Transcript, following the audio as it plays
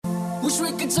Wish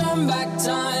we could turn back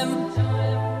time.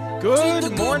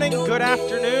 Good morning, good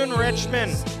afternoon,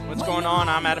 Richmond. What's going on?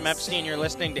 I'm Adam Epstein. You're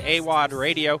listening to AWadd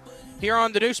Radio here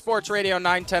on the new Sports Radio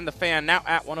 910 The Fan, now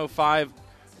at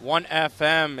 105.1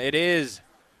 FM. It is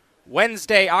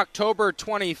Wednesday, October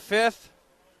 25th,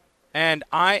 and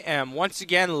I am once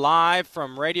again live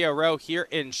from Radio Row here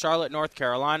in Charlotte, North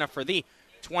Carolina for the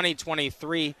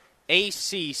 2023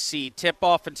 ACC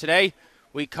Tipoff. And today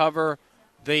we cover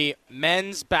the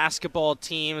men's basketball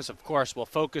teams. Of course, we'll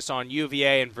focus on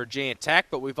UVA and Virginia Tech,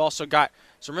 but we've also got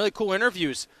some really cool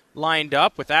interviews lined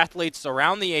up with athletes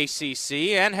around the ACC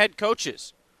and head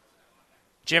coaches.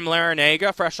 Jim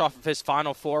Larinaga, fresh off of his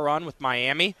Final Four run with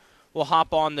Miami, will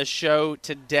hop on the show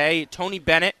today. Tony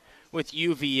Bennett with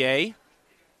UVA,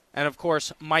 and of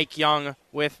course, Mike Young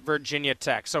with Virginia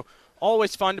Tech. So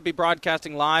always fun to be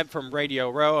broadcasting live from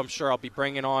Radio Row. I'm sure I'll be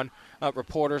bringing on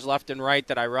reporters left and right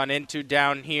that I run into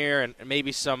down here, and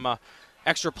maybe some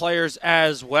extra players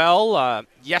as well.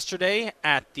 Yesterday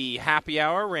at the happy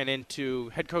hour, ran into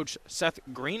head coach Seth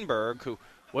Greenberg, who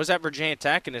was at Virginia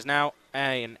Tech and is now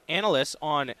an analyst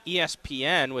on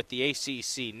ESPN with the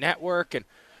ACC network. And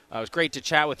it was great to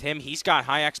chat with him. He's got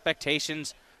high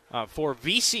expectations for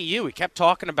VCU. He kept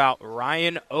talking about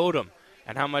Ryan Odom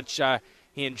and how much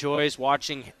he enjoys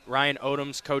watching Ryan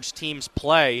Odom's coach teams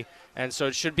play. And so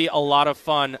it should be a lot of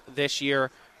fun this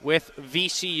year with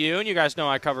VCU. And you guys know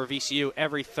I cover VCU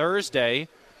every Thursday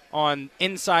on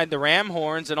Inside the Ram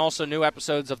Horns, and also new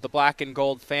episodes of the Black and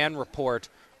Gold Fan Report,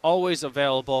 always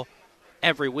available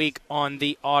every week on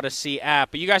the Odyssey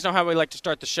app. But you guys know how we like to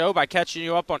start the show, by catching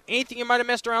you up on anything you might have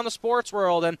missed around the sports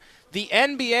world. And the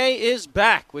NBA is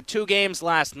back with 2 games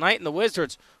last night, and the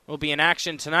Wizards will be in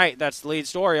action tonight. That's the lead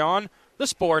story on the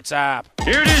Sports app.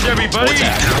 Here it is, everybody.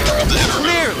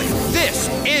 Clearly, this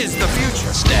is the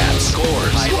future. Stats,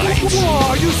 scores, highlights. Whoa,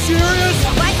 are you serious?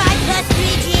 Wi-Fi plus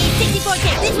 3G,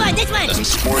 64K. This one. The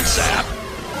Sports app.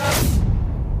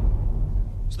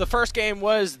 So the first game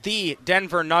was the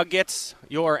Denver Nuggets,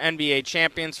 your NBA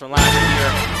champions from last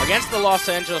year, against the Los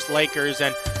Angeles Lakers.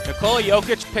 And Nikola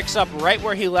Jokic picks up right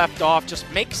where he left off,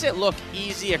 just makes it look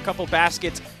easy. A couple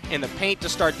baskets in the paint to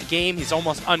start the game. He's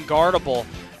almost unguardable.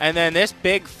 And then this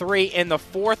big 3 in the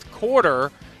fourth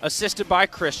quarter, assisted by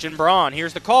Christian Braun.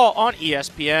 Here's the call on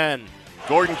ESPN.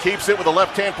 Gordon keeps it with a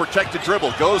left-hand protected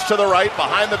dribble. Goes to the right,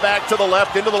 behind the back to the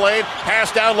left, into the lane.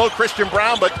 Pass down low, Christian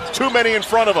Braun, but too many in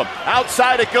front of him.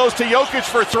 Outside it goes to Jokic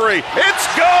for 3. It's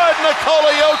good!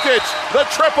 Nikola Jokic, the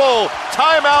triple.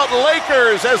 Timeout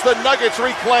Lakers as the Nuggets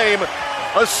reclaim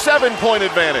a 7-point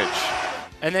advantage.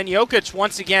 And then Jokic,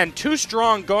 once again, too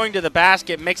strong going to the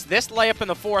basket, makes this layup in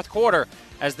the fourth quarter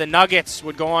as the Nuggets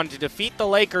would go on to defeat the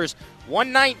Lakers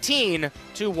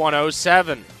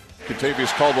 119-107.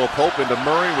 Kentavious Caldwell-Pope into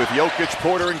Murray with Jokic,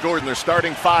 Porter, and Gordon. They're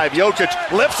starting 5.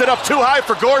 Jokic lifts it up too high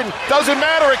for Gordon. Doesn't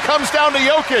matter. It comes down to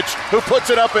Jokic, who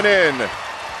puts it up and in.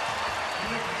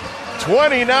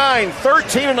 29,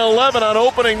 13, and 11 on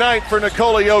opening night for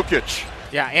Nikola Jokic.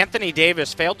 Yeah, Anthony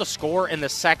Davis failed to score in the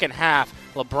second half.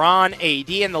 LeBron, AD,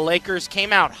 and the Lakers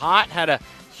came out hot, had a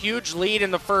huge lead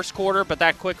in the first quarter, but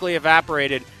that quickly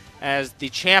evaporated as the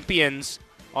champions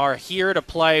are here to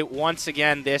play once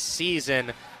again this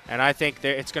season. And I think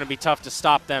it's going to be tough to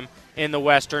stop them in the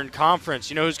Western Conference.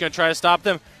 You know who's going to try to stop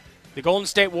them? The Golden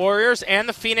State Warriors and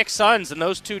the Phoenix Suns. And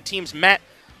those two teams met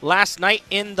last night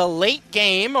in the late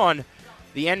game on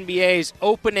the NBA's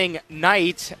opening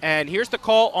night. And here's the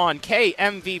call on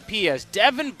KMVP as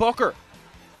Devin Booker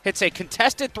hits a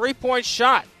contested three-point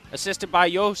shot, assisted by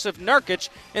Jusuf Nurkic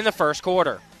in the first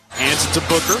quarter. Hands it to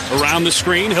Booker around the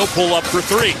screen. He'll pull up for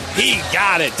 3. He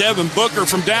got it. Devin Booker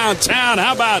from downtown.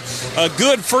 How about a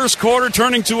good first quarter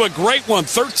turning to a great one?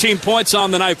 13 points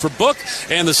on the night for Book,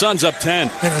 and the Suns up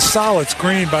 10. And a solid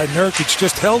screen by Nurkic.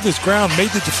 Just held his ground, made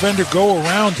the defender go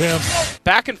around him.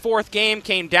 Back and forth game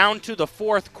came down to the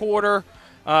fourth quarter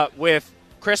with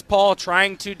Chris Paul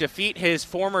trying to defeat his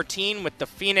former team with the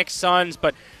Phoenix Suns,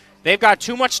 but they've got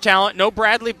too much talent. No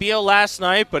Bradley Beal last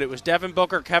night, but it was Devin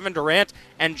Booker, Kevin Durant,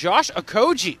 and Josh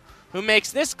Okogie who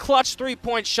makes this clutch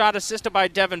three-point shot, assisted by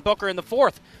Devin Booker in the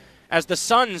fourth, as the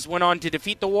Suns went on to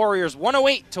defeat the Warriors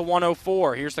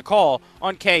 108-104. Here's the call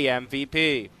on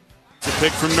KMVP. It's a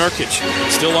pick from Nurkic,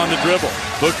 still on the dribble.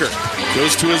 Booker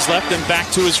goes to his left and back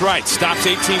to his right. Stops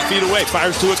 18 feet away,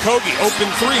 fires to Okogie. Open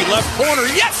 3, left corner.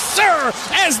 Yes, sir!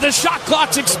 As the shot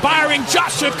clock's expiring,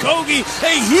 Josh Okogie,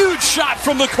 a huge shot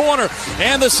from the corner.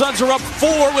 And the Suns are up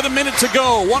 4 with a minute to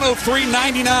go,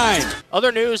 103-99.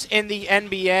 Other news in the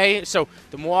NBA. So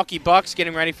the Milwaukee Bucks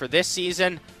getting ready for this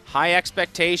season. High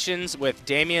expectations with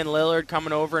Damian Lillard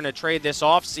coming over in a trade this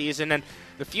offseason. And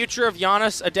The future of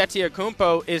Giannis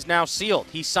Antetokounmpo is now sealed.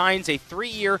 He signs a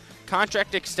 3-year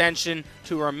contract extension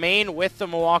to remain with the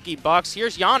Milwaukee Bucks.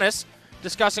 Here's Giannis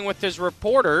discussing with his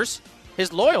reporters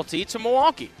his loyalty to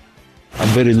Milwaukee. I'm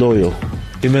very loyal.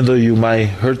 Even though you might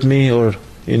hurt me or,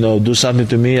 do something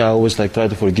to me, I always try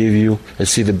to forgive you and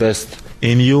see the best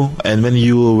in you. And when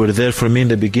you were there for me in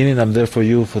the beginning, I'm there for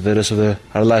you for the rest of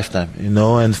our lifetime,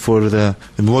 And for the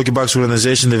Milwaukee Bucks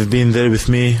organization, they've been there with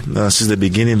me since the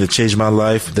beginning. They changed my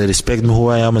life. They respect me, who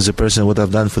I am as a person, what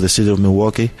I've done for the city of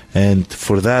Milwaukee. And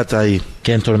for that, I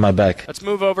can't turn my back. Let's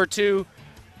move over to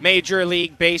Major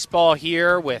League Baseball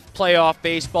here with playoff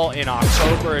baseball in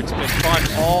October. It's been fun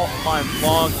all month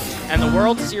long, and the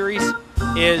World Series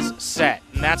is set.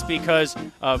 And that's because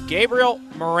of Gabriel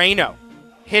Moreno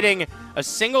hitting a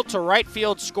single to right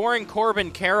field, scoring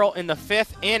Corbin Carroll in the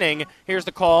 5th inning. Here's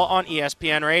the call on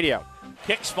ESPN Radio.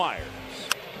 Kicks fires.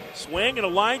 Swing and a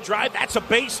line drive. That's a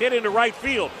base hit into right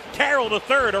field. Carroll to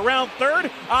third. Around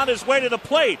third on his way to the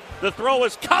plate. The throw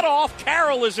is cut off.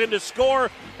 Carroll is in to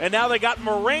score. And now they got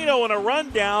Moreno in a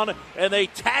rundown, and they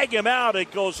tag him out.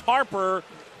 It goes Harper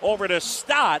over to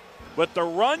Stott. But the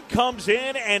run comes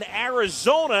in, and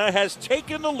Arizona has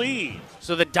taken the lead.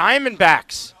 So the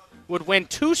Diamondbacks would win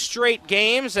 2 straight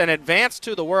games and advance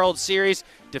to the World Series,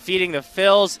 defeating the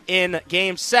Phils in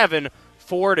Game 7,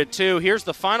 4-2. Here's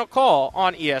the final call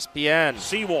on ESPN.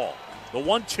 Sewell, the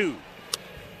 1-2.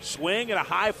 Swing and a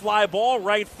high fly ball,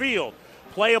 right field.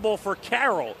 Playable for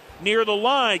Carroll. Near the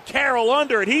line, Carroll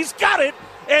under it. He's got it,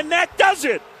 and that does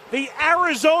it. The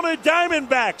Arizona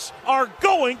Diamondbacks are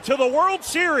going to the World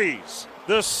Series.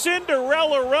 The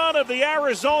Cinderella run of the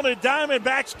Arizona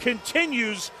Diamondbacks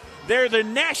continues. They're the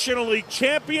National League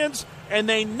champions, and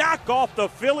they knock off the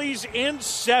Phillies in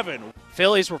 7.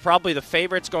 Phillies were probably the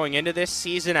favorites going into this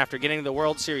season after getting the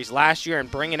World Series last year and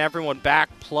bringing everyone back,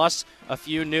 plus a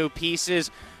few new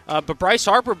pieces. But Bryce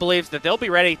Harper believes that they'll be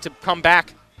ready to come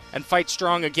back and fight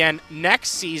strong again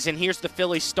next season. Here's the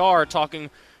Philly star talking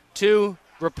to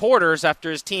reporters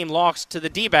after his team lost to the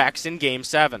D-backs in Game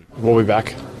 7. We'll be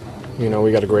back. We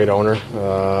got a great owner. We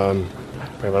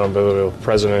have an unbelievable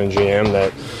president and GM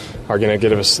that are going to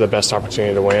give us the best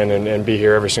opportunity to win and be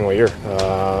here every single year.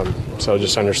 So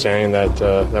just understanding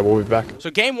that we'll be back. So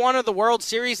Game 1 of the World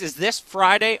Series is this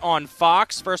Friday on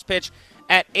Fox. First pitch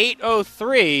at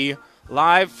 8:03,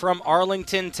 live from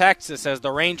Arlington, Texas, as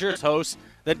the Rangers host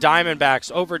the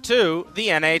Diamondbacks. Over to the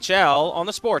NHL on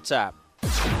the Sports app.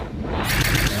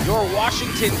 Your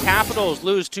Washington Capitals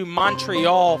lose to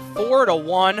Montreal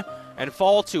 4-1 and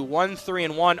fall to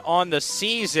 1-3-1 on the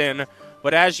season.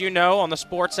 But as you know, on the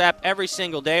Sports app every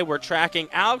single day, we're tracking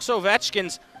Alex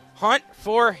Ovechkin's hunt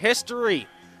for history.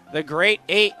 The Great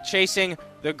 8 chasing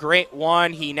the Great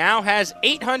 1. He now has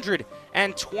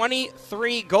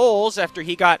 823 goals after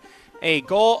he got a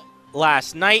goal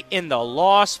last night in the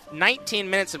loss. 19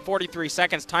 minutes and 43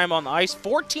 seconds time on the ice.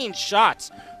 14 shots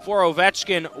for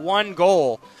Ovechkin, 1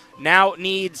 goal. Now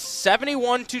needs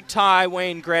 71 to tie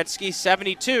Wayne Gretzky,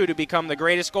 72 to become the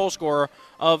greatest goal scorer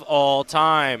of all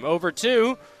time. Over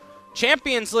to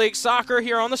Champions League soccer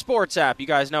here on the Sports app. You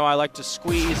guys know I like to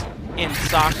squeeze in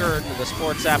soccer into the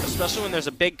Sports app, especially when there's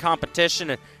a big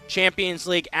competition. And Champions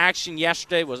League action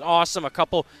yesterday was awesome. A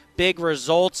couple big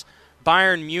results.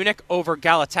 Bayern Munich over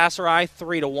Galatasaray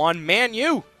 3-1. Man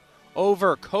U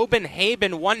over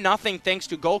Copenhagen 1-0 thanks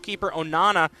to goalkeeper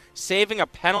Onana saving a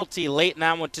penalty late in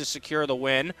that one to secure the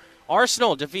win.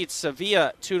 Arsenal defeats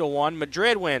Sevilla 2-1.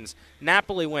 Madrid wins.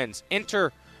 Napoli wins.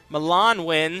 Inter Milan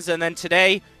wins. And then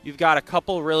today you've got a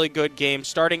couple really good games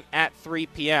starting at 3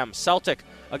 p.m. Celtic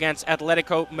against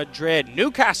Atletico Madrid.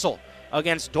 Newcastle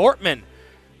against Dortmund.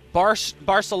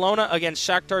 Barcelona against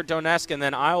Shakhtar Donetsk. And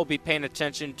then I will be paying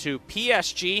attention to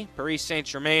PSG, Paris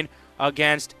Saint-Germain,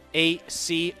 against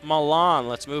AC Milan.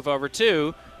 Let's move over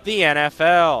to the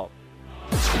NFL.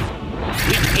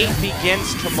 Week 8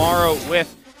 begins tomorrow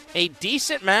with a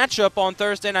decent matchup on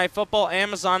Thursday Night Football,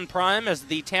 Amazon Prime, as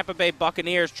the Tampa Bay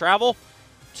Buccaneers travel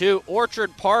to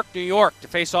Orchard Park, New York, to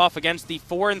face off against the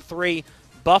 4-3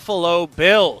 Buffalo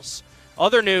Bills.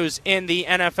 Other news in the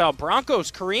NFL,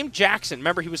 Broncos, Kareem Jackson.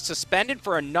 Remember, he was suspended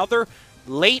for another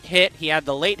late hit. He had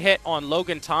the late hit on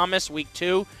Logan Thomas, week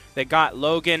 2, that got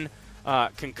Logan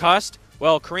concussed.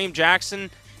 Well, Kareem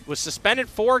Jackson was suspended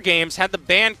 4 games, had the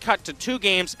ban cut to 2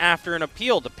 games after an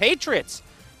appeal. The Patriots,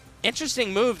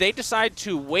 interesting move. They decide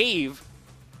to waive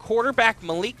quarterback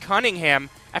Malik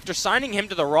Cunningham after signing him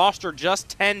to the roster just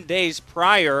 10 days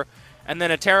prior. And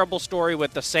then a terrible story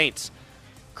with the Saints.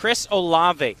 Chris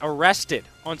Olave arrested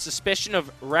on suspicion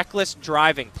of reckless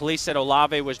driving. Police said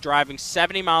Olave was driving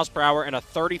 70 miles per hour in a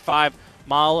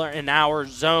 35-mile-an-hour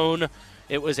zone.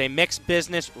 It was a mixed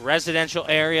business residential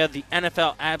area. The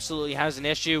NFL absolutely has an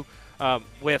issue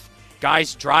with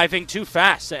guys driving too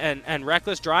fast and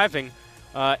reckless driving.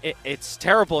 It's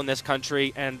terrible in this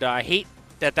country, and I hate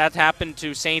that happened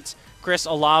to Saints' Chris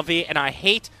Olave, and I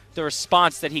hate the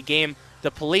response that he gave the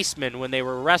policeman when they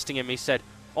were arresting him. He said,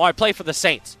 "Oh, I play for the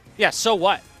Saints." Yeah, so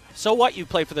what? So what you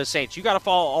play for the Saints? You got to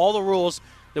follow all the rules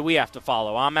that we have to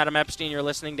follow. I'm Adam Epstein. You're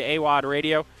listening to AWadd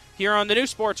Radio here on the new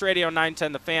Sports Radio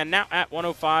 910 The Fan, now at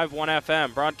 105.1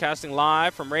 FM, broadcasting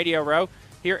live from Radio Row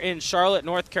here in Charlotte,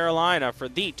 North Carolina for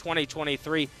the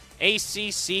 2023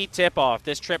 ACC Tipoff.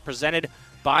 This trip presented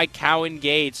by Cowan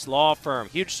Gates Law Firm,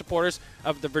 huge supporters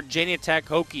of the Virginia Tech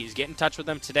Hokies. Get in touch with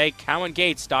them today,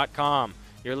 cowangates.com.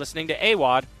 You're listening to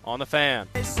AWadd on The Fan.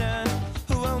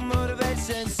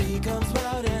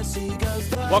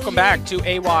 Welcome back to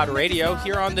AWadd Radio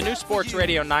here on the new Sports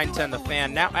Radio 910 The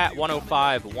Fan, now at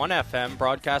 105.1 FM,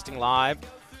 broadcasting live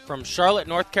from Charlotte,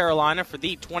 North Carolina for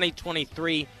the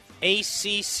 2023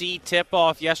 ACC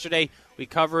Tip-Off. Yesterday we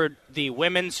covered the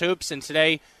women's hoops, and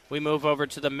today we move over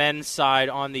to the men's side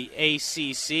on the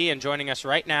ACC. And joining us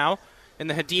right now in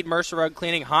the Hadid Mercer Rug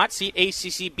Cleaning Hot Seat,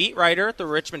 ACC beat writer at the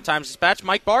Richmond Times Dispatch,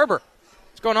 Mike Barber.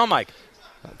 What's going on, Mike?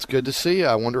 It's good to see you.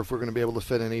 I wonder if we're going to be able to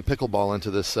fit any pickleball into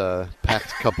this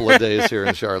packed couple of days here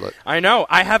in Charlotte. I know.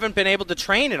 I haven't been able to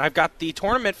train, and I've got the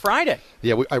tournament Friday.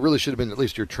 Yeah, I really should have been at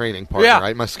least your training partner,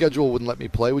 right? My schedule wouldn't let me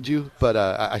play with you, but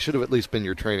I should have at least been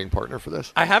your training partner for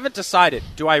this. I haven't decided.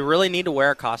 Do I really need to wear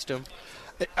a costume?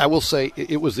 I will say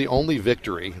it was the only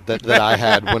victory that I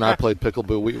had when I played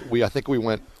pickleball. I think we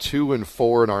went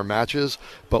 2-4 in our matches,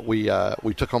 but we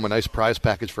took home a nice prize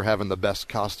package for having the best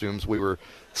costumes. We were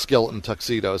skeleton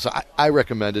tuxedos. I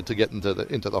recommend it to get into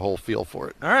the whole feel for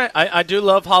it. All right. I do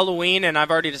love Halloween, and I've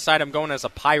already decided I'm going as a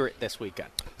pirate this weekend.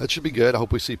 That should be good. I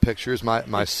hope we see pictures.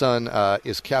 My son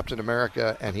is Captain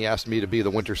America, and he asked me to be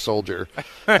the Winter Soldier.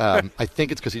 I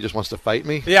think it's because he just wants to fight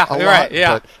me. Yeah, a lot, right.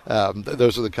 Yeah. But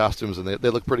those are the costumes, and they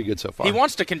look pretty good so far. He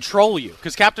wants to control you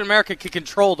because Captain America can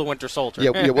control the Winter Soldier.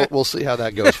 Yeah, we'll see how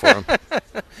that goes for him.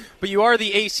 But you are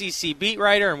the ACC beat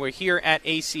writer, and we're here at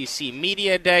ACC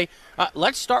Media Day.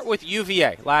 Let's start with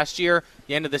UVA. Last year,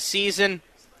 the end of the season,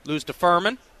 lose to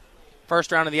Furman.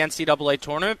 First round of the NCAA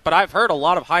tournament, but I've heard a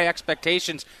lot of high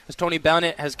expectations as Tony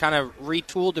Bennett has kind of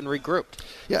retooled and regrouped.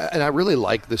 Yeah, and I really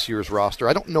like this year's roster.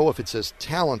 I don't know if it's as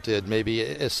talented maybe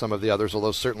as some of the others,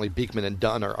 although certainly Beekman and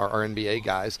Dunn are NBA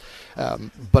guys,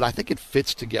 but I think it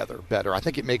fits together better. I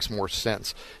think it makes more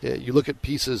sense. You look at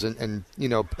pieces, and you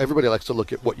know, everybody likes to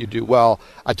look at what you do well.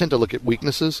 I tend to look at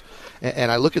weaknesses,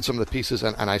 and I look at some of the pieces,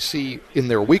 and I see in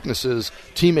their weaknesses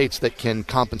teammates that can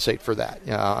compensate for that.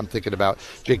 I'm thinking about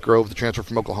Jake Grove, the transfer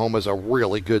from Oklahoma, is a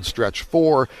really good stretch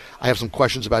four. I have some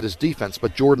questions about his defense,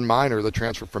 but Jordan Minor, the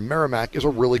transfer from Merrimack, is a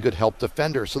really good help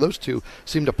defender. So those two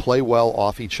seem to play well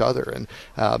off each other. And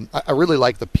I really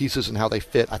like the pieces and how they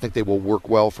fit. I think they will work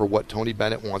well for what Tony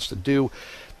Bennett wants to do.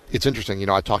 It's interesting. You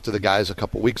know, I talked to the guys a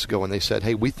couple weeks ago, and they said,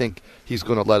 hey, we think he's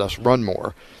going to let us run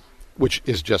more, which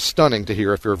is just stunning to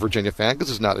hear if you're a Virginia fan,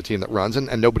 because it's not a team that runs,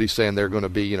 and nobody's saying they're going to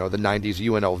be, you know, the 90s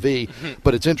UNLV.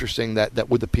 But it's interesting that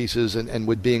with the pieces and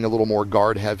with being a little more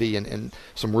guard-heavy and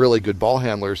some really good ball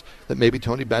handlers, that maybe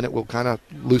Tony Bennett will kind of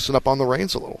loosen up on the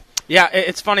reins a little. Yeah,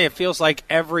 it's funny. It feels like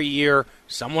every year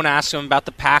someone asks him about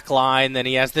the pack line, then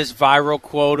he has this viral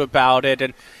quote about it,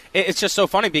 and it's just so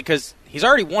funny because he's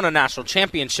already won a national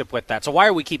championship with that, so why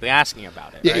are we keep asking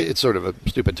about it? Yeah, right? It's sort of a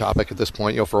stupid topic at this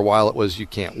point. You know, for a while it was you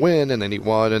can't win, and then he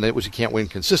won, and it was you can't win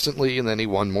consistently, and then he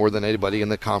won more than anybody in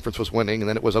the conference was winning, and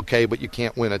then it was okay, but you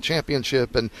can't win a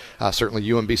championship, and certainly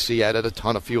UMBC added a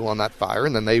ton of fuel on that fire,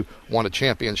 and then they won a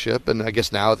championship, and I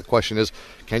guess now the question is,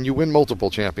 can you win multiple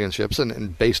championships?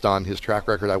 And based on his track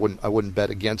record, I wouldn't bet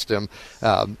against him.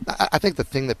 I think the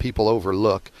thing that people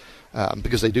overlook,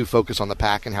 because they do focus on the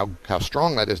pack and how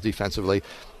strong that is defensively,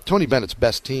 Tony Bennett's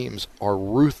best teams are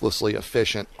ruthlessly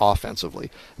efficient offensively.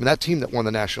 I mean, that team that won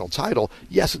the national title,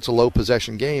 yes, it's a low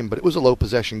possession game, but it was a low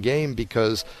possession game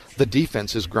because the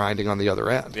defense is grinding on the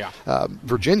other end. Yeah.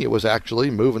 Virginia was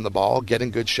actually moving the ball, getting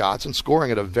good shots, and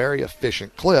scoring at a very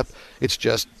efficient clip. It's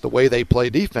just the way they play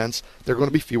defense, there are going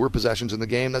to be fewer possessions in the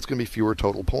game. That's going to be fewer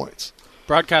total points.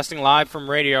 Broadcasting live from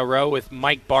Radio Row with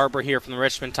Mike Barber here from the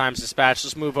Richmond Times Dispatch.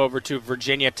 Let's move over to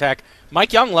Virginia Tech.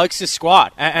 Mike Young likes his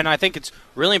squad, and I think it's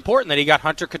really important that he got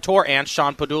Hunter Couture and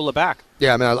Sean Padula back.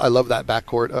 Yeah, I mean, I love that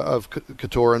backcourt of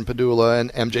Couture and Padula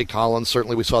and MJ Collins.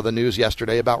 Certainly we saw the news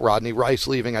yesterday about Rodney Rice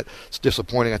leaving. It's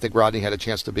disappointing. I think Rodney had a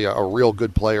chance to be a real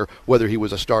good player, whether he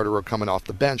was a starter or coming off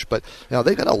the bench. But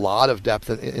they've got a lot of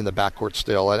depth in the backcourt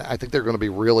still, and I think they're going to be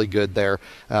really good there.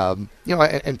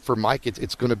 And for Mike,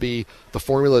 it's going to be the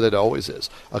formula that it always is.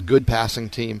 A good passing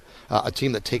team, a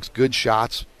team that takes good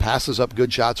shots, passes up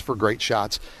good shots for great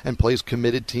shots, and plays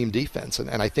committed team defense.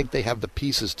 And I think they have the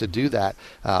pieces to do that.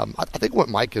 I think what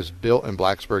Mike has built in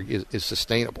Blacksburg is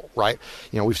sustainable, right?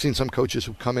 We've seen some coaches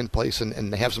who come in place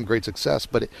and they have some great success,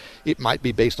 but it might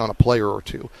be based on a player or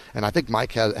two. And I think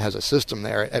Mike has a system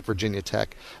there at Virginia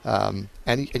Tech. And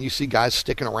you see guys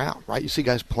sticking around, right? You see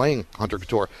guys playing Hunter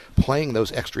Couture, playing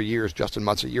those extra years Justin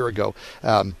Mutz a year ago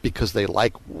because they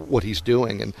like what he's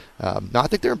doing. And I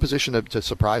think they're in position to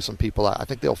surprise some people. I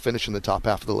think they'll finish in the top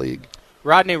half of the league.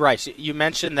 Rodney Rice, you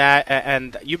mentioned that,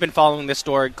 and you've been following this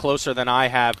story closer than I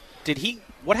have.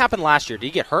 What happened last year? Did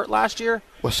he get hurt last year?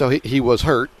 Well, so he was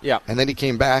hurt, yeah, and then he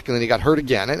came back, and then he got hurt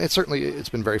again. And it's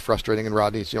been very frustrating, and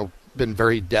Rodney's, been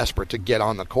very desperate to get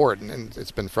on the court, and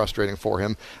it's been frustrating for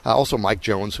him. Also, Mike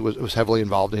Jones, who was heavily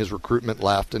involved in his recruitment,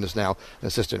 left and is now an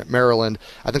assistant at Maryland.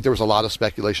 I think there was a lot of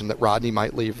speculation that Rodney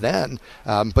might leave then,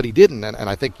 but he didn't. And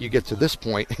I think you get to this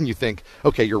point and you think,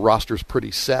 okay, your roster's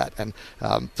pretty set. And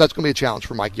so that's going to be a challenge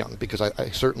for Mike Young, because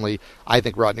I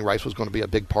think Rodney Rice was going to be a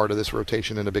big part of this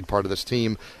rotation and a big part of this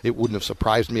team. It wouldn't have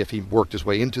surprised me if he worked his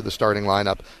way into the starting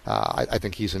lineup. I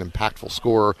think he's an impactful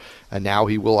scorer, and now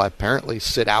he will apparently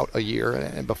sit out a year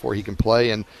and before he can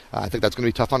play, and I think that's going to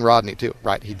be tough on Rodney too,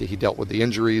 right? He dealt with the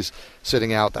injuries,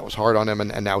 sitting out. That was hard on him,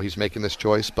 and now he's making this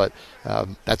choice. But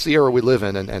that's the era we live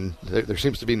in, and there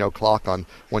seems to be no clock on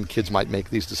when kids might make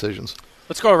these decisions.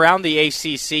 Let's go around the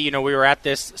ACC. We were at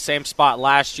this same spot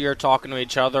last year talking to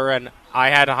each other, and I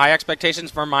had high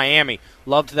expectations for Miami.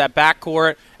 Loved that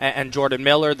backcourt, and Jordan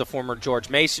Miller, the former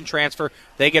George Mason transfer.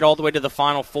 They get all the way to the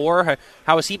Final Four.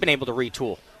 How has he been able to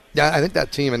retool? Yeah, I think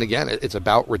that team, and again, it's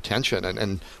about retention,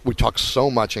 and we talk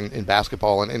so much in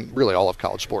basketball and really all of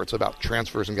college sports about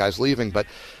transfers and guys leaving, but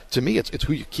to me, it's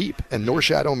who you keep. And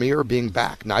Norshad Omier being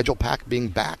back, Nigel Pack being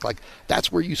back,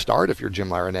 that's where you start if you're Jim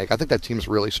Larrañaga. I think that team's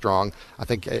really strong. I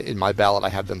think in my ballot I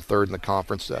have them third in the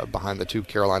conference behind the two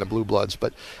Carolina Blue Bloods.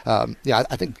 But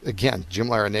I think, again, Jim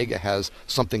Larrañaga has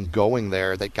something going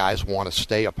there that guys want to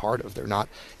stay a part of. They're not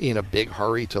in a big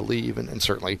hurry to leave, and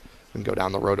certainly and go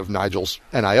down the road of Nigel's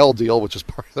NIL deal, which is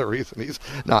part of the reason he's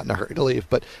not in a hurry to leave.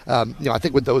 But, I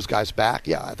think with those guys back,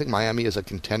 I think Miami is a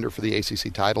contender for the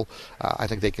ACC title. I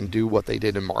think they can do what they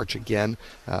did in March again.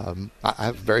 I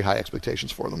have very high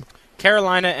expectations for them.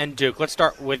 Carolina and Duke. Let's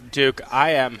start with Duke.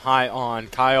 I am high on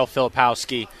Kyle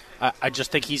Filipowski. I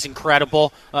just think he's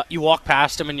incredible. You walk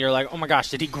past him and you're like, oh my gosh,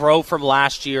 did he grow from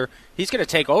last year? He's going to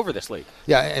take over this league.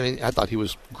 Yeah, I mean, I thought he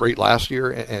was great last year,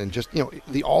 and just,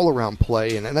 the all-around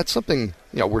play, and that's something,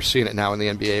 we're seeing it now in the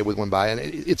NBA with Wemby, and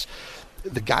it's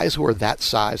the guys who are that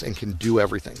size and can do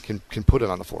everything, can put it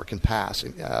on the floor, can pass.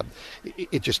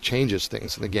 It just changes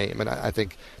things in the game, and I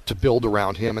think to build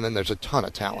around him, and then there's a ton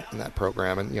of talent in that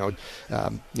program, and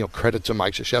credit to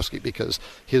Mike Krzyzewski, because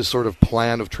his sort of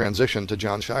plan of transition to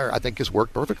John Shire, I think, has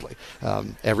worked perfectly.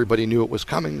 Everybody knew it was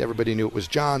coming. Everybody knew it was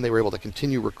John. They were able to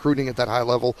continue recruiting at that high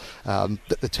level.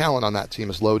 The talent on that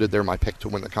team is loaded. They're my pick to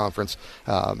win the conference,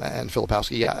 and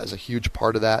Filipowski, is a huge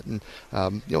part of that, and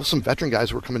some veteran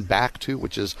guys who are coming back too,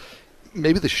 which is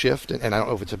maybe the shift, and I don't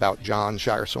know if it's about John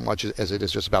Shire so much as it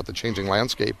is just about the changing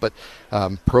landscape, but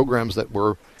programs that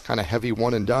were kind of heavy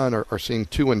one and done are seeing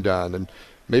two and done, and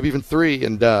maybe even three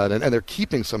and done, and they're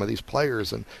keeping some of these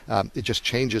players, and it just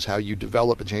changes how you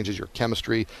develop. It changes your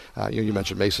chemistry. You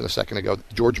mentioned Mason a second ago.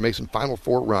 George Mason Final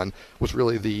Four run was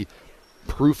really the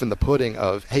proof in the pudding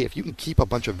of, hey, if you can keep a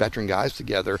bunch of veteran guys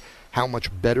together, how much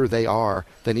better they are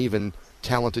than even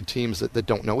talented teams that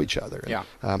don't know each other.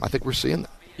 And, I think we're seeing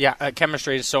that. Yeah,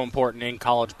 chemistry is so important in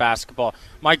college basketball.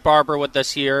 Mike Barber with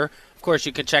us here. Of course,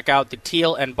 you can check out the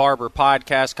Teal and Barber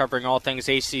podcast covering all things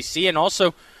ACC, and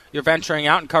also you're venturing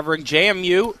out and covering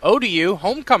JMU, ODU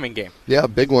homecoming game. Yeah,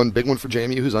 big one for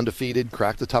JMU, who's undefeated,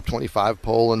 cracked the top 25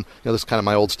 poll, and this is kind of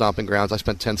my old stomping grounds. I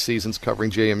spent 10 seasons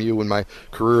covering JMU when my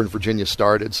career in Virginia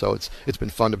started, so it's been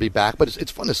fun to be back. But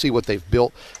it's fun to see what they've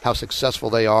built, how successful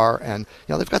they are, and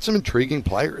they've got some intriguing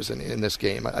players in this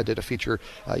game. I did a feature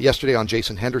yesterday on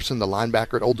Jason Henderson, the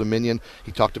linebacker at Old Dominion.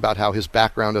 He talked about how his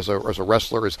background as a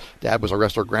wrestler, his dad was a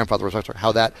wrestler, grandfather was a wrestler,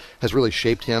 how that has really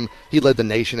shaped him. He led the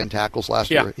nation in tackles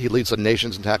last year. He leads the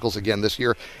nations in tackles again this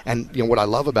year. And what I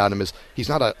love about him is he's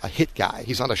not a hit guy.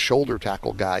 He's not a shoulder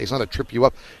tackle guy. He's not a trip you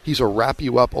up. He's a wrap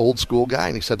you up old school guy.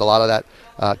 And he said a lot of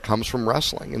that comes from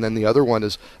wrestling. And then the other one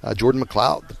is Jordan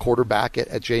McLeod, the quarterback at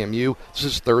JMU. This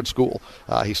is his third school.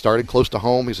 He started close to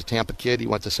home. He's a Tampa kid. He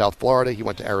went to South Florida. He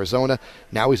went to Arizona.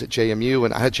 Now he's at JMU.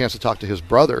 And I had a chance to talk to his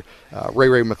brother,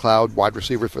 Ray McLeod, wide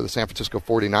receiver for the San Francisco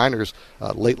 49ers,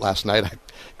 late last night. I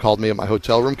called me in my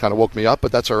hotel room, kind of woke me up,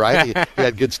 but that's all right. He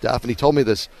had good stuff. And he told me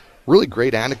this really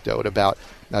great anecdote about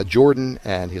Jordan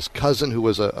and his cousin, who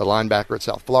was a linebacker at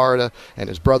South Florida, and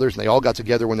his brothers, and they all got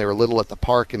together when they were little at the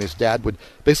park, and his dad would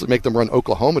basically make them run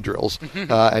Oklahoma drills.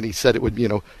 And he said it would,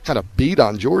 kind of beat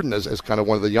on Jordan as kind of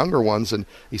one of the younger ones, and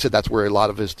he said that's where a lot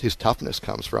of his toughness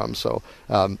comes from. So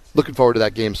looking forward to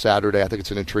that game Saturday. I think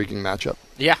it's an intriguing matchup.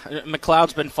 Yeah,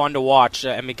 McLeod's been fun to watch.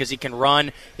 Because he can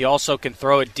run. He also can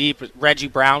throw it deep. Reggie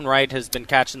Brown, right, has been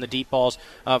catching the deep balls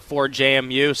for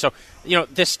JMU. So,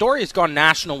 this story has gone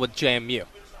national with JMU.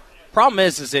 Problem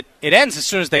is it ends as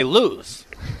soon as they lose.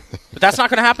 But that's not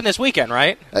going to happen this weekend,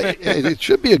 right? It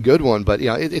should be a good one, but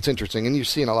it's interesting. And you've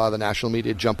seen a lot of the national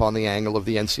media jump on the angle of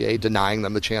the NCAA denying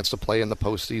them the chance to play in the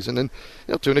postseason,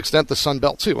 and to an extent the Sun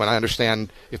Belt too. And I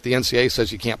understand if the NCAA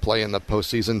says you can't play in the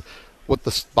postseason, what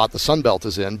the spot the Sun Belt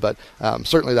is in, but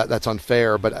certainly that's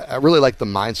unfair. But I really like the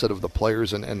mindset of the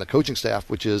players and the coaching staff,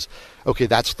 which is, okay,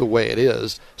 that's the way it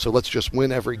is, so let's just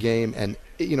win every game. And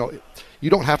you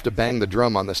don't have to bang the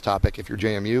drum on this topic if you're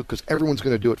JMU, because everyone's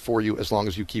going to do it for you as long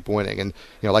as you keep winning. And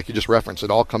like you just referenced,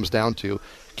 it all comes down to,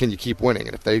 can you keep winning?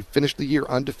 And if they finish the year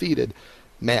undefeated,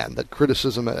 man, the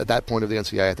criticism at that point of the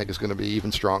NCAA I think is going to be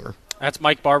even stronger. That's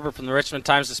Mike Barber from the Richmond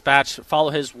Times Dispatch.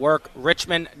 Follow his work,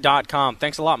 richmond.com.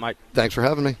 Thanks a lot, Mike. Thanks for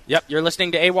having me. Yep, you're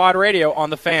listening to AWadd Radio on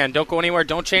The Fan. Don't go anywhere.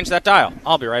 Don't change that dial.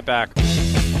 I'll be right back.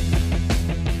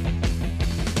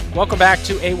 Welcome back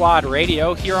to AWadd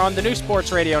Radio here on the new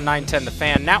Sports Radio 910 The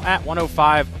Fan, now at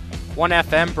 105.1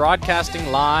 FM,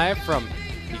 broadcasting live from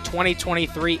the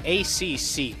 2023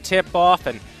 ACC Tipoff.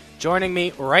 And joining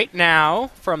me right now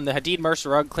from the Hadid Mercer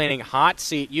Rug Cleaning hot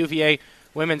seat, UVA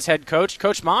women's head coach,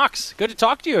 Coach Mox. Good to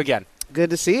talk to you again. Good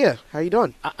to see you. How you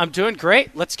doing? I'm doing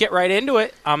great. Let's get right into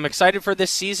it. I'm excited for this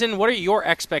season. What are your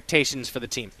expectations for the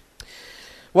team?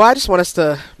 Well, I just want us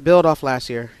to build off last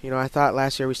year. I thought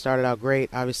last year we started out great.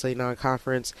 Obviously,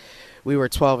 non-conference, we were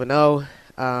 12-0,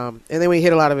 and then we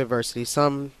hit a lot of adversity.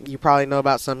 Some you probably know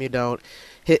about, some you don't.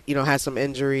 Had some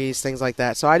injuries, things like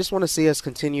that. So I just want to see us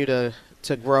continue to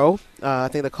grow. I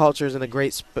think the culture is in a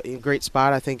great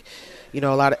spot. I think,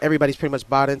 everybody's pretty much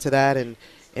bought into that, and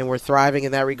we're thriving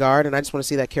in that regard. And I just want to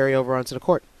see that carry over onto the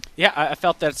court. Yeah, I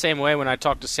felt that same way when I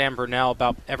talked to Sam Burnell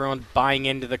about everyone buying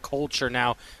into the culture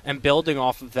now and building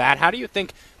off of that. How do you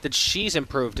think that she's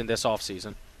improved in this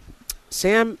offseason?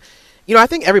 Sam, I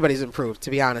think everybody's improved,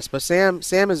 to be honest. But Sam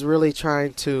is really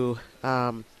trying to,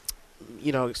 be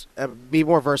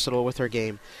more versatile with her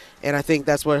game. And I think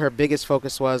that's what her biggest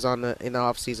focus was in the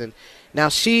offseason. Now,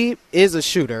 she is a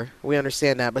shooter. We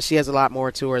understand that. But she has a lot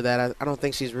more to her that I don't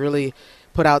think she's really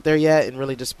put out there yet and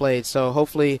really displayed. So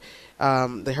hopefully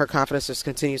her confidence just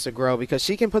continues to grow, because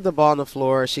she can put the ball on the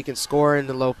floor. She can score in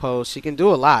the low post. She can do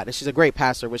a lot. And she's a great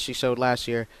passer, which she showed last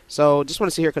year. So just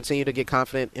want to see her continue to get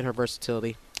confident in her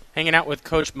versatility. Hanging out with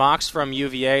Coach Mox from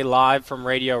UVA, live from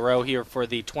Radio Row here for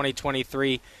the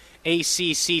 2023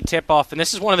 ACC Tipoff. And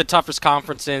this is one of the toughest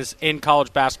conferences in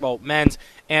college basketball, men's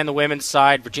and the women's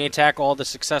side. Virginia Tech, all the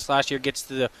success last year, gets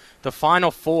to the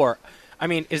Final Four. I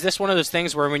mean, is this one of those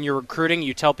things where when you're recruiting,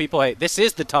 you tell people, hey, this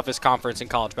is the toughest conference in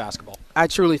college basketball? I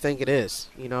truly think it is,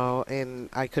 and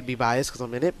I could be biased because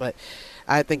I'm in it, but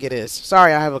I think it is.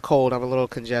 Sorry, I have a cold. I'm a little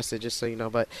congested, just so you know.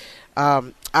 But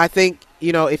I think,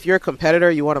 if you're a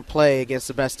competitor, you want to play against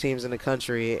the best teams in the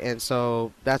country. And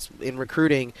so that's in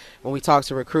recruiting. When we talk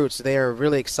to recruits, they are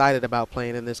really excited about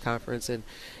playing in this conference and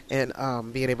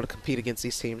being able to compete against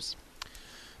these teams.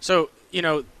 So,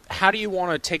 how do you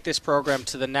want to take this program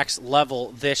to the next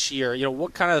level this year?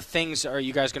 What kind of things are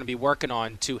you guys going to be working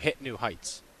on to hit new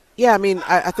heights? Yeah, I mean,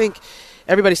 I think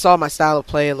everybody saw my style of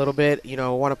play a little bit.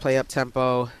 Want to play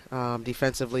up-tempo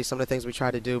defensively, some of the things we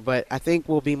try to do. But I think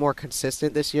we'll be more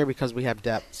consistent this year because we have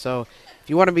depth. So if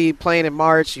you want to be playing in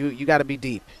March, you got to be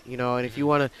deep. And if you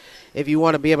want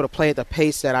to be able to play at the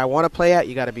pace that I want to play at,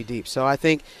 you got to be deep. So I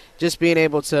think just being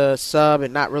able to sub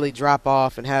and not really drop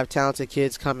off and have talented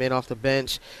kids come in off the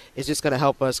bench is just going to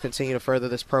help us continue to further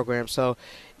this program. So,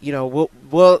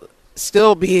 we'll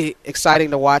still be exciting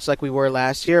to watch like we were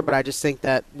last year, but I just think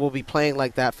that we'll be playing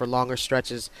like that for longer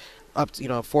stretches, up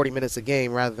to 40 minutes a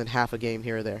game rather than half a game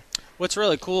here or there. What's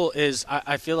really cool is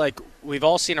I feel like we've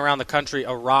all seen around the country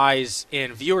a rise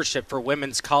in viewership for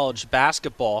women's college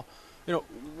basketball.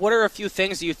 What are a few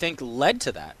things that you think led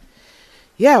to that?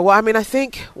 Yeah, well, I mean, I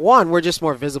think, one, we're just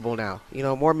more visible now.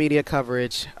 More media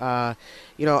coverage. I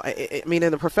mean,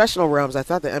 in the professional realms, I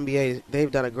thought the NBA,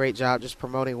 they've done a great job just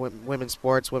promoting women's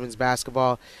sports, women's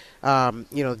basketball,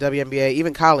 WNBA,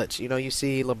 even college. You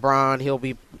see LeBron, he'll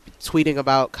be tweeting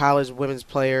about college women's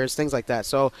players, things like that.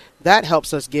 So that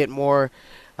helps us get more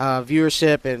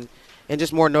viewership and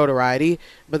just more notoriety.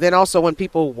 But then also when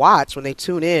people watch, when they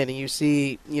tune in and you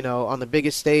see, on the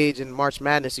biggest stage in March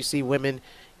Madness, you see women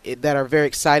that are very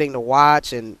exciting to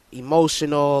watch and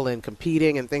emotional and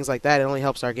competing and things like that. It only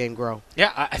helps our game grow.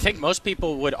 Yeah, I think most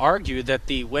people would argue that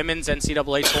the women's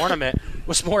NCAA tournament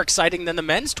was more exciting than the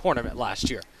men's tournament last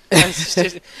year. It's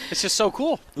just so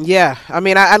cool. Yeah, I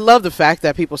mean, I love the fact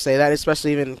that people say that,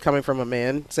 especially even coming from a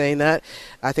man saying that.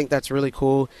 I think that's really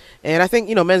cool. And I think,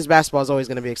 men's basketball is always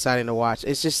going to be exciting to watch.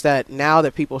 It's just that now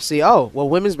that people see, oh, well,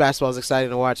 women's basketball is exciting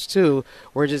to watch too,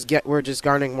 we're just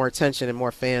garnering more attention and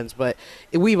more fans. But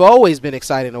we've always been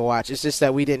exciting to watch. It's just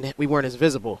that we weren't as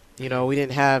visible. We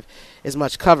didn't have as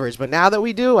much coverage. But now that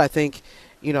we do, I think,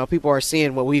 people are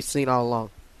seeing what we've seen all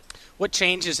along. What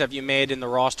changes have you made in the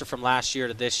roster from last year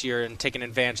to this year and taking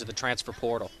advantage of the transfer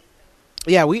portal?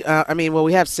 Yeah, we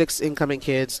have 6 incoming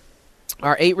kids.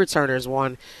 Our 8 returners,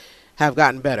 have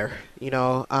gotten better,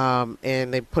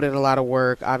 and they put in a lot of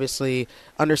work. Obviously,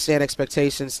 understand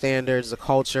expectations, standards, the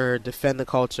culture, defend the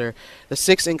culture. The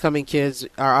 6 incoming kids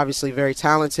are obviously very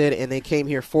talented, and they came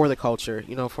here for the culture,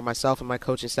 for myself and my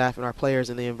coaching staff and our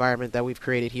players and the environment that we've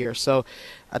created here. So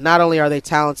not only are they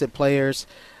talented players,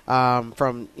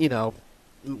 from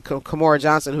Kamora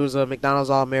Johnson, who's a McDonald's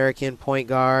All-American point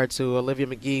guard, to Olivia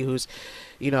McGee, who's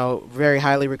very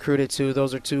highly recruited too.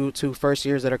 Those are two first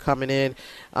years that are coming in,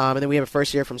 and then we have a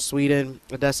first year from Sweden,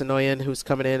 Odessa Noyen, who's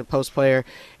coming in, a post player,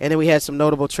 and then we had some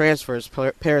notable transfers.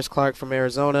 Paris Clark from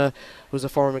Arizona, who's a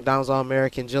former McDonald's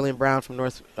All-American, Jillian Brown from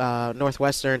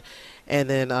Northwestern, and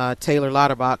then Taylor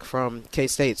Lauterbach from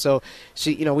K-State. So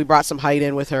we brought some height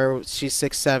in with her. She's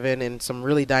 6'7", and some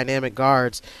really dynamic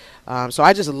guards. So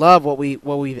I just love what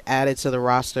we've added to the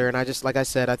roster, and like I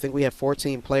said, I think we have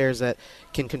 14 players that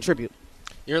can contribute.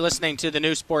 You're listening to the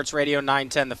new Sports Radio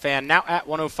 910 The Fan, now at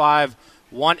 105.1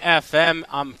 FM.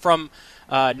 I'm from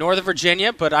Northern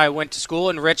Virginia, but I went to school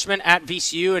in Richmond at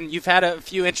VCU, and you've had a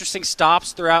few interesting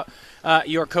stops throughout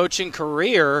your coaching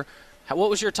career. What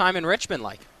was your time in Richmond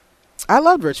like? I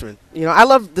loved Richmond. I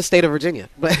love the state of Virginia,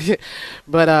 but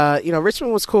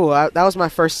Richmond was cool. That was my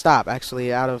first stop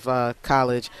actually out of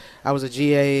college. I was a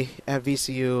GA at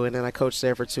VCU, and then I coached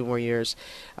there for 2 more years.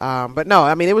 But no,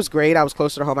 I mean, it was great. I was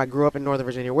closer to home. I grew up in Northern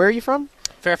Virginia. Where are you from?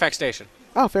 Fairfax Station.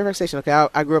 Oh, Fairfax Station. Okay,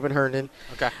 I grew up in Herndon.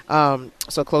 Okay.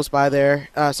 So close by there.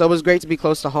 So it was great to be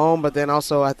close to home. But then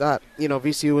also I thought,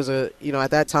 VCU was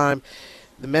at that time,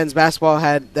 the men's basketball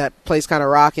had that place kind of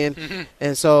rocking,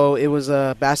 and so it was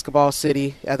a basketball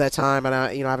city at that time. And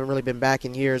I haven't really been back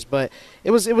in years, but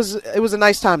it was a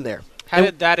nice time there. How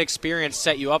did that experience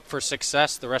set you up for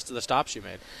success the rest of the stops you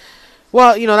made?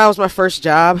 Well, that was my first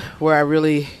job where I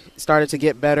really started to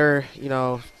get better.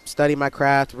 Study my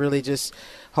craft, really just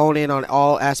hone in on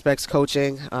all aspects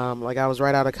coaching. Like I was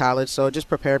right out of college, so it just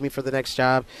prepared me for the next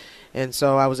job, and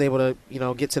so I was able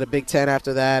to get to the Big Ten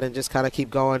after that and just kind of keep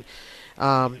going.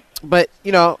 But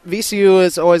VCU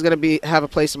is always going to have a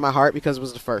place in my heart because it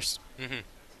was the first. Mm-hmm.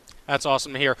 That's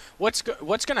awesome to hear. What's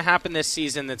going to happen this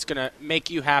season that's going to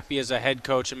make you happy as a head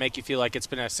coach and make you feel like it's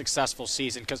been a successful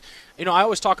season? Because I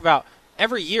always talk about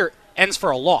every year ends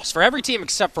for a loss for every team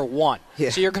except for one.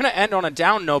 Yeah. So you're going to end on a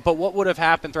down note. But what would have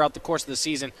happened throughout the course of the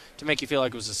season to make you feel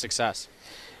like it was a success?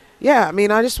 Yeah, I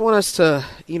mean, I just want us to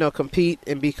compete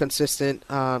and be consistent,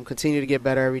 continue to get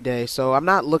better every day. So I'm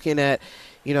not looking at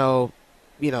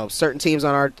certain teams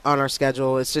on our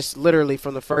schedule. It's just literally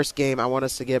from the first game, I want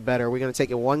us to get better. We're going to take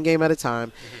it one game at a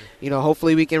time. Mm-hmm.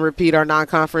 Hopefully we can repeat our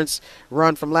non-conference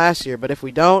run from last year. But if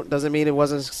we don't, doesn't mean it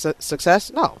wasn't a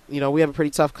success. No, we have a pretty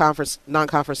tough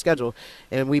non-conference schedule,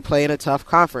 and we play in a tough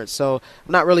conference. So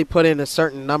I'm not really putting a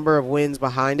certain number of wins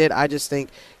behind it. I just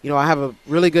think, I have a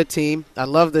really good team. I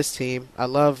love this team. I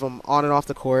love them on and off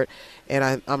the court,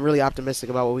 and I'm really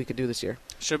optimistic about what we could do this year.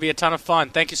 Should be a ton of fun.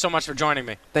 Thank you so much for joining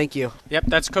me. Thank you. Yep,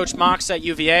 that's Coach Mox at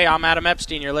UVA. I'm Adam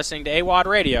Epstein. You're listening to AWadd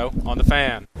Radio on The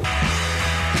Fan.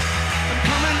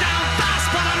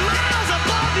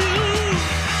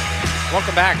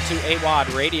 Welcome back to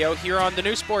AWadd Radio here on the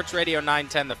new Sports Radio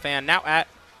 910 The Fan, now at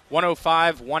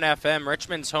 105.1 FM,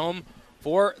 Richmond's home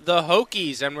for the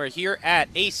Hokies. And we're here at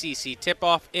ACC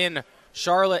Tipoff in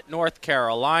Charlotte, North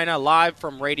Carolina, live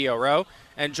from Radio Row.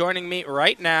 And joining me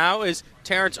right now is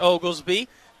Terrence Oglesby,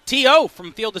 T.O.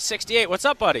 from Field of 68. What's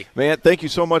up, buddy? Man, thank you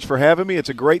so much for having me. It's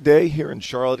a great day here in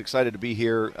Charlotte. Excited to be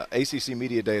here. ACC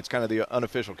Media Day, it's kind of the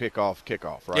unofficial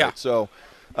kickoff, right? Yeah. So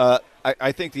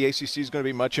I think the ACC is going to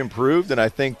be much improved, and I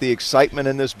think the excitement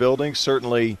in this building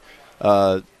certainly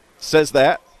says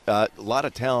that. A lot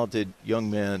of talented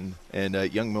young men and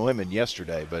young women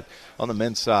yesterday, but on the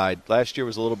men's side, last year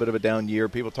was a little bit of a down year.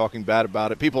 People talking bad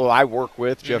about it. People I work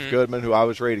with, Jeff Goodman, who I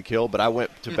was ready to kill, but I went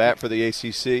to bat for the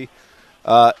ACC.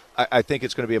 I think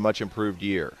it's going to be a much improved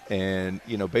year. And,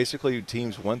 basically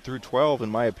teams 1 through 12, in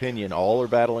my opinion, all are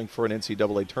battling for an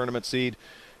NCAA tournament seed.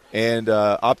 And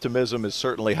optimism is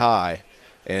certainly high.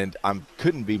 And I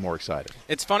couldn't be more excited.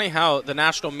 It's funny how the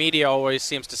national media always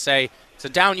seems to say it's a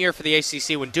down year for the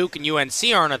ACC when Duke and UNC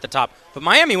aren't at the top. But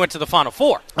Miami went to the Final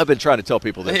Four. I've been trying to tell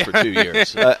people this for 2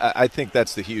 years. I think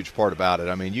that's the huge part about it.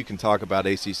 I mean, you can talk about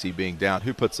ACC being down.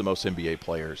 Who puts the most NBA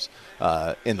players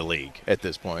in the league at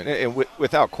this point? And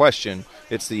without question,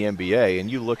 it's the NBA. And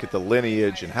you look at the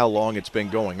lineage and how long it's been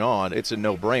going on, it's a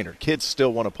no-brainer. Kids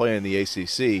still want to play in the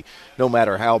ACC, no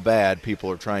matter how bad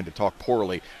people are trying to talk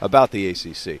poorly about the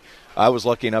ACC. I was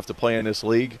lucky enough to play in this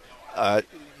league.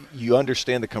 You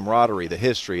understand the camaraderie, the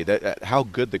history, that how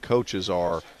good the coaches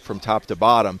are from top to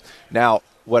bottom. Now,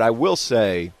 what I will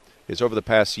say is over the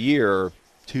past 2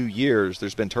 years,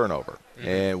 there's been turnover.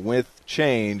 And with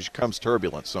change comes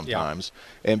turbulence sometimes.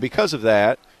 Yeah. And because of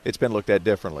that, it's been looked at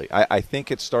differently. I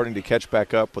think it's starting to catch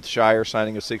back up with Shire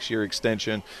signing a 6-year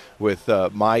extension, with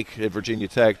Mike at Virginia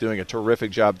Tech doing a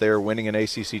terrific job there, winning an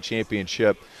ACC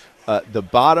championship. The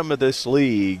bottom of this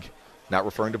league, not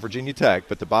referring to Virginia Tech,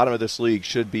 but the bottom of this league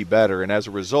should be better. And as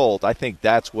a result, I think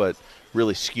that's what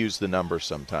really skews the numbers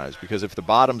sometimes. Because if the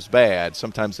bottom's bad,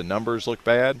 sometimes the numbers look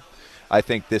bad. I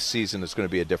think this season is going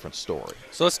to be a different story.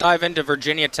 So let's dive into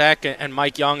Virginia Tech. And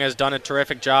Mike Young has done a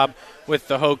terrific job with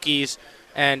the Hokies.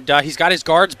 And he's got his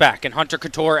guards back in Hunter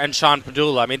Couture and Sean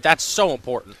Padula. I mean, that's so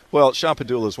important. Well, Sean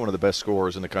Padula is one of the best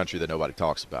scorers in the country that nobody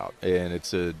talks about. And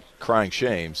it's a crying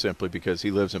shame simply because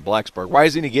he lives in Blacksburg. Why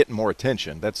isn't he getting more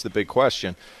attention? That's the big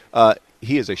question.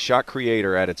 He is a shot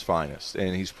creator at its finest.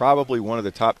 And he's probably one of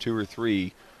the top 2 or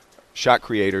 3 shot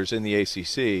creators in the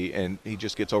ACC, and he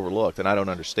just gets overlooked, and I don't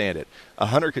understand it.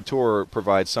 Hunter Couture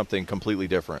provides something completely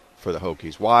different for the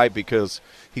Hokies. Why? Because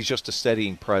he's just a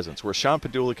steadying presence. Where Sean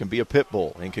Padula can be a pit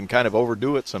bull and can kind of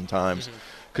overdo it sometimes,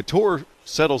 Couture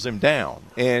settles him down.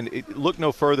 And look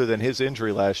no further than his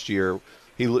injury last year.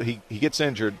 He gets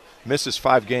injured, misses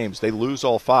 5 games. They lose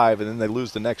all 5, and then they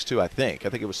lose the next 2, I think. I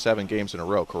think it was 7 games in a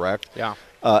row, correct? Yeah.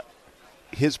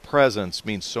 His presence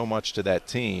means so much to that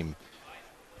team.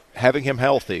 Having him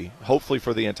healthy, hopefully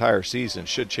for the entire season,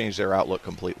 should change their outlook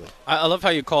completely. I love how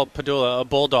you call Padula a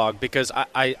bulldog because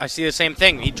I see the same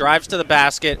thing. He drives to the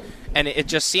basket, and it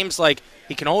just seems like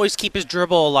he can always keep his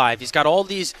dribble alive. He's got all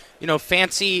these,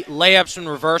 fancy layups and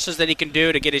reverses that he can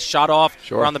do to get his shot off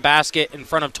around the basket in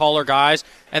front of taller guys.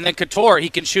 And then Couture, he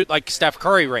can shoot like Steph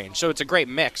Curry range. So it's a great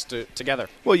mix together.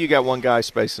 Well, you got one guy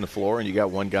spacing the floor, and you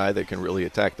got one guy that can really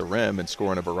attack the rim and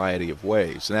score in a variety of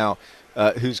ways. Now,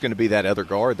 who's going to be that other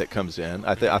guard that comes in?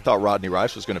 I thought Rodney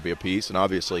Rice was going to be a piece, and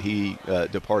obviously he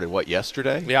departed,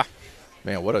 yesterday? Yeah.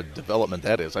 Man, what a development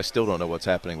that is. I still don't know what's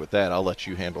happening with that. I'll let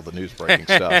you handle the news-breaking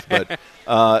stuff. But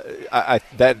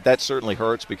that certainly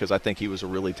hurts because I think he was a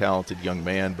really talented young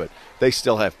man, but they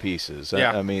still have pieces.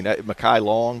 Yeah. I mean, Mekhi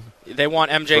Long. They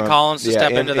want MJ Collins to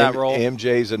step into that role.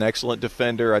 MJ's an excellent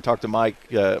defender. I talked to Mike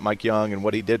Young, and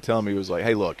what he did tell me was like,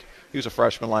 hey, look, he was a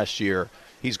freshman last year.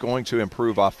 He's going to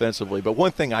improve offensively. But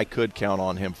one thing I could count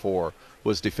on him for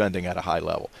was defending at a high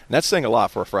level. And that's saying a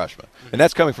lot for a freshman. And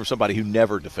that's coming from somebody who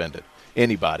never defended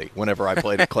anybody whenever I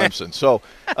played at Clemson. So,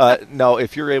 no,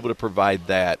 if you're able to provide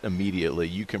that immediately,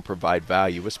 you can provide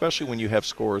value, especially when you have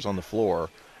scorers on the floor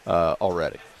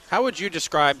already. How would you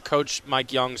describe Coach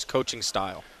Mike Young's coaching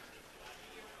style?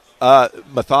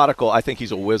 Methodical. I think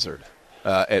he's a wizard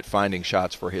at finding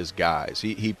shots for his guys.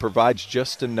 He provides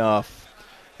just enough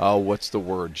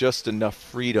just enough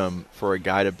freedom for a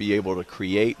guy to be able to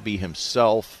create, be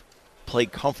himself, play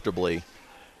comfortably,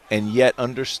 and yet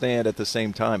understand at the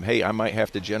same time, hey, I might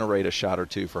have to generate a shot or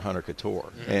two for Hunter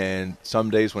Couture. Mm-hmm. And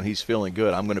some days when he's feeling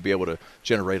good, I'm going to be able to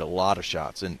generate a lot of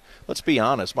shots. And let's be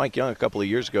honest, Mike Young a couple of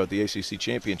years ago at the ACC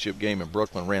championship game in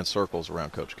Brooklyn ran circles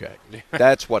around Coach K.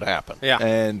 That's what happened. Yeah.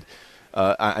 And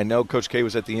I know Coach K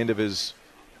was at the end of his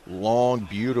long,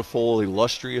 beautiful,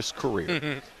 illustrious career.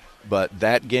 Mm-hmm. But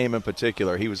that game in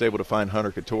particular, he was able to find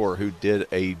Hunter Couture, who did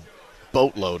a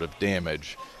boatload of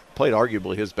damage, played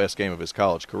arguably his best game of his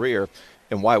college career,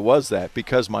 And why was that?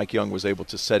 Because Mike Young was able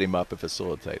to set him up and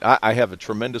facilitate. I have a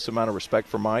tremendous amount of respect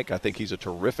for Mike. I think he's a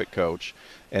terrific coach.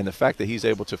 And the fact that he's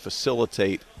able to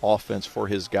facilitate offense for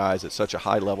his guys at such a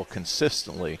high level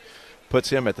consistently puts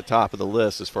him at the top of the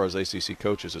list as far as ACC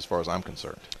coaches, as far as I'm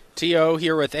concerned. T.O.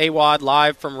 here with AWadd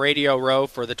live from Radio Row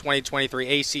for the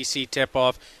 2023 ACC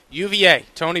Tipoff. UVA,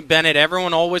 Tony Bennett,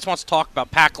 everyone always wants to talk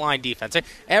about pack line defense.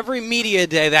 Every media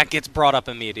day that gets brought up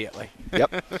immediately.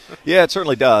 Yep. Yeah, it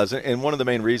certainly does. And one of the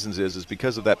main reasons is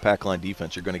because of that pack line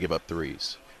defense, you're going to give up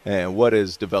threes. And what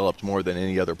has developed more than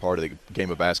any other part of the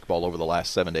game of basketball over the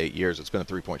last 7 to 8 years, it's been a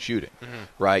three-point shooting,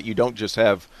 right? You don't just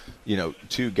have,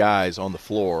 two guys on the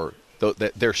floor,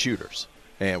 they're shooters.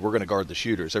 And we're going to guard the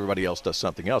shooters. Everybody else does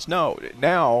something else. No,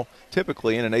 now,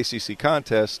 typically in an ACC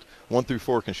contest, 1 through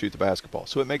 4 can shoot the basketball.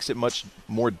 So it makes it much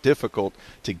more difficult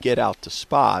to get out to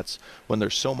spots when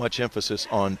there's so much emphasis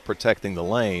on protecting the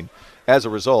lane. As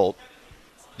a result,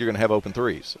 you're going to have open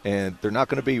threes. And they're not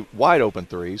going to be wide open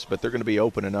threes, but they're going to be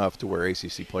open enough to where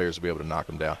ACC players will be able to knock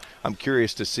them down. I'm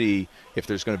curious to see if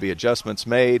there's going to be adjustments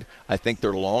made. I think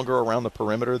they're longer around the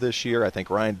perimeter this year. I think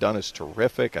Ryan Dunn is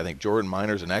terrific. I think Jordan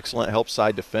Minor's an excellent help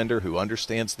side defender who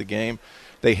understands the game.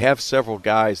 They have several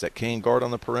guys that can guard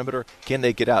on the perimeter. Can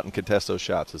they get out and contest those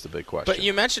shots is the big question. But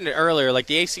you mentioned it earlier, like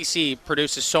the ACC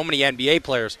produces so many NBA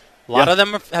players. A lot of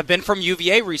them have been from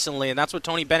UVA recently, and that's what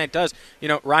Tony Bennett does.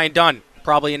 Ryan Dunn,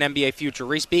 probably an NBA future.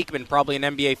 Reese Beekman, probably an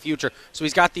NBA future. So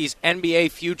he's got these NBA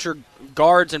future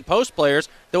guards and post players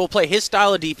that will play his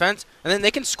style of defense, and then they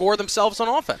can score themselves on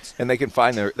offense. And they can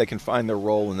find their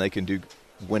role, and they can do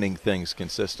winning things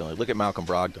consistently. Look at Malcolm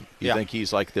Brogdon. You think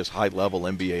he's like this high-level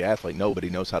NBA athlete. Nobody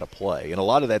knows how to play. And a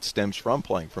lot of that stems from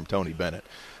playing from Tony Bennett.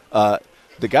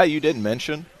 The guy you didn't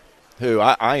mention, who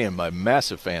I am a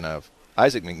massive fan of,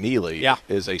 Isaac McNeely,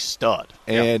 is a stud.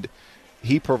 And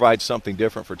he provides something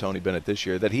different for Tony Bennett this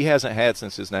year that he hasn't had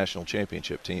since his national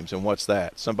championship teams. And what's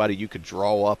that? Somebody you could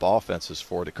draw up offenses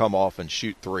for to come off and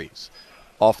shoot threes,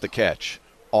 off the catch,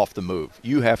 off the move.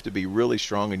 You have to be really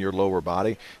strong in your lower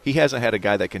body. He hasn't had a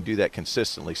guy that can do that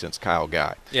consistently since Kyle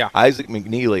Guy. Isaac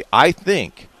McNeely, I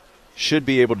think, should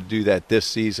be able to do that this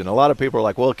season. A lot of people are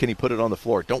like, well, can he put it on the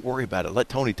floor? Don't worry about it. Let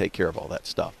Tony take care of all that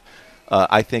stuff.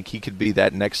 I think he could be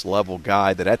that next level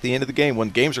guy that at the end of the game, when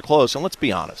games are close, and let's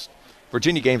be honest,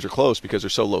 Virginia games are close because they're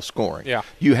so low scoring.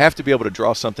 You have to be able to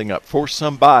draw something up for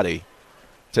somebody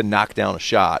to knock down a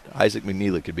shot. Isaac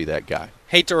McNeely could be that guy.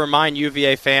 Hate to remind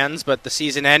UVA fans, but the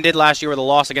season ended last year with a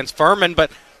loss against Furman,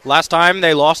 but last time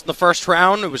they lost in the first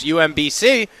round, it was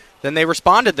UMBC. Then they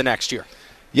responded the next year.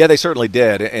 Yeah, they certainly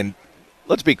did. And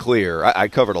let's be clear, I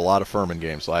covered a lot of Furman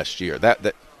games last year.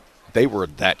 That they were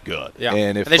that good.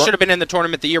 And they should have been in the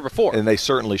tournament the year before. And they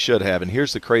certainly should have. And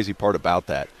here's the crazy part about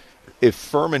that. If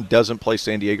Furman doesn't play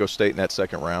San Diego State in that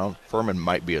second round, Furman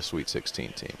might be a Sweet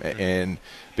 16 team. And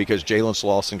because Jalen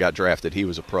Slauson got drafted, he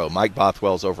was a pro. Mike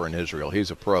Bothwell's over in Israel. He's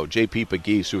a pro. J.P.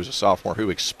 Pegues, who was a sophomore, who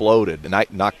exploded and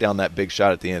knocked down that big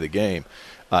shot at the end of the game,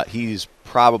 he's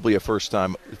probably a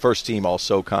first-team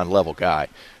All-SoCon level guy.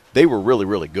 They were really,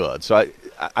 really good. So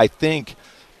I think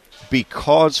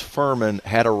because Furman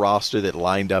had a roster that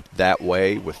lined up that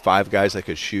way with 5 guys that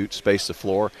could shoot, space the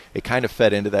floor, it kind of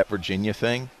fed into that Virginia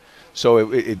thing.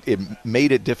 So it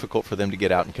made it difficult for them to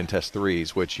get out and contest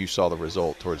threes, which you saw the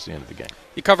result towards the end of the game.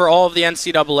 You cover all of the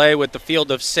NCAA with the field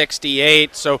of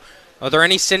 68. So are there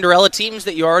any Cinderella teams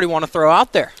that you already want to throw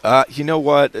out there? You know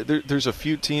what? There's a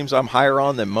few teams I'm higher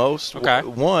on than most. Okay.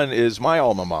 One is my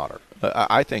alma mater.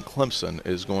 I think Clemson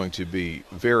is going to be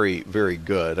very, very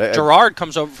good. Gerard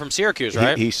comes over from Syracuse,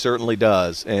 right? He certainly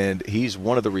does, and he's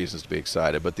one of the reasons to be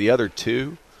excited. But the other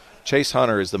two, Chase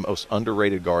Hunter is the most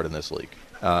underrated guard in this league.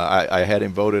 I had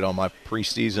him voted on my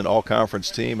preseason all-conference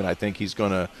team, and I think he's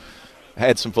going to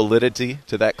add some validity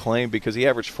to that claim because he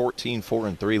averaged 14, 4,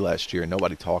 and 3 last year, and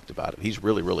nobody talked about it. He's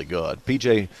really, really good.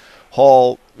 P.J.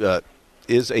 Hall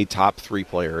is a top 3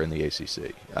 player in the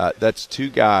ACC. That's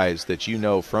 2 guys that you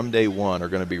know from day one are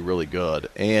going to be really good.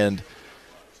 And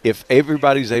if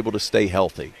everybody's able to stay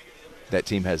healthy, that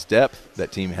team has depth,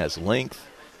 that team has length,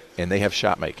 and they have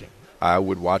shot making. I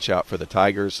would watch out for the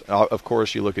Tigers. Of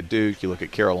course, you look at Duke, you look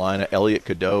at Carolina. Elliot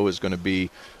Cadeau is going to be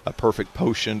a perfect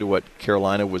potion to what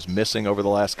Carolina was missing over the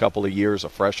last couple of years, a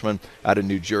freshman out of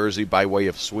New Jersey by way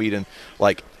of Sweden.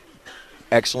 Like,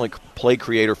 excellent play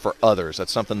creator for others.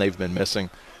 That's something they've been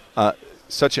missing.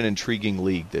 Such an intriguing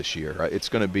league this year. It's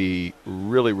going to be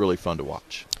really, really fun to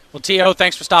watch. Well, T.O.,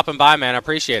 thanks for stopping by, man. I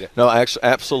appreciate it. No,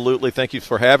 absolutely. Thank you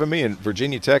for having me. And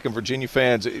Virginia Tech and Virginia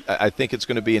fans, I think it's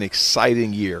going to be an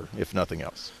exciting year, if nothing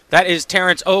else. That is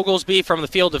Terrence Oglesby from the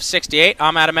field of 68.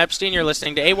 I'm Adam Epstein. You're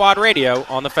listening to AWadd Radio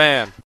on The Fan.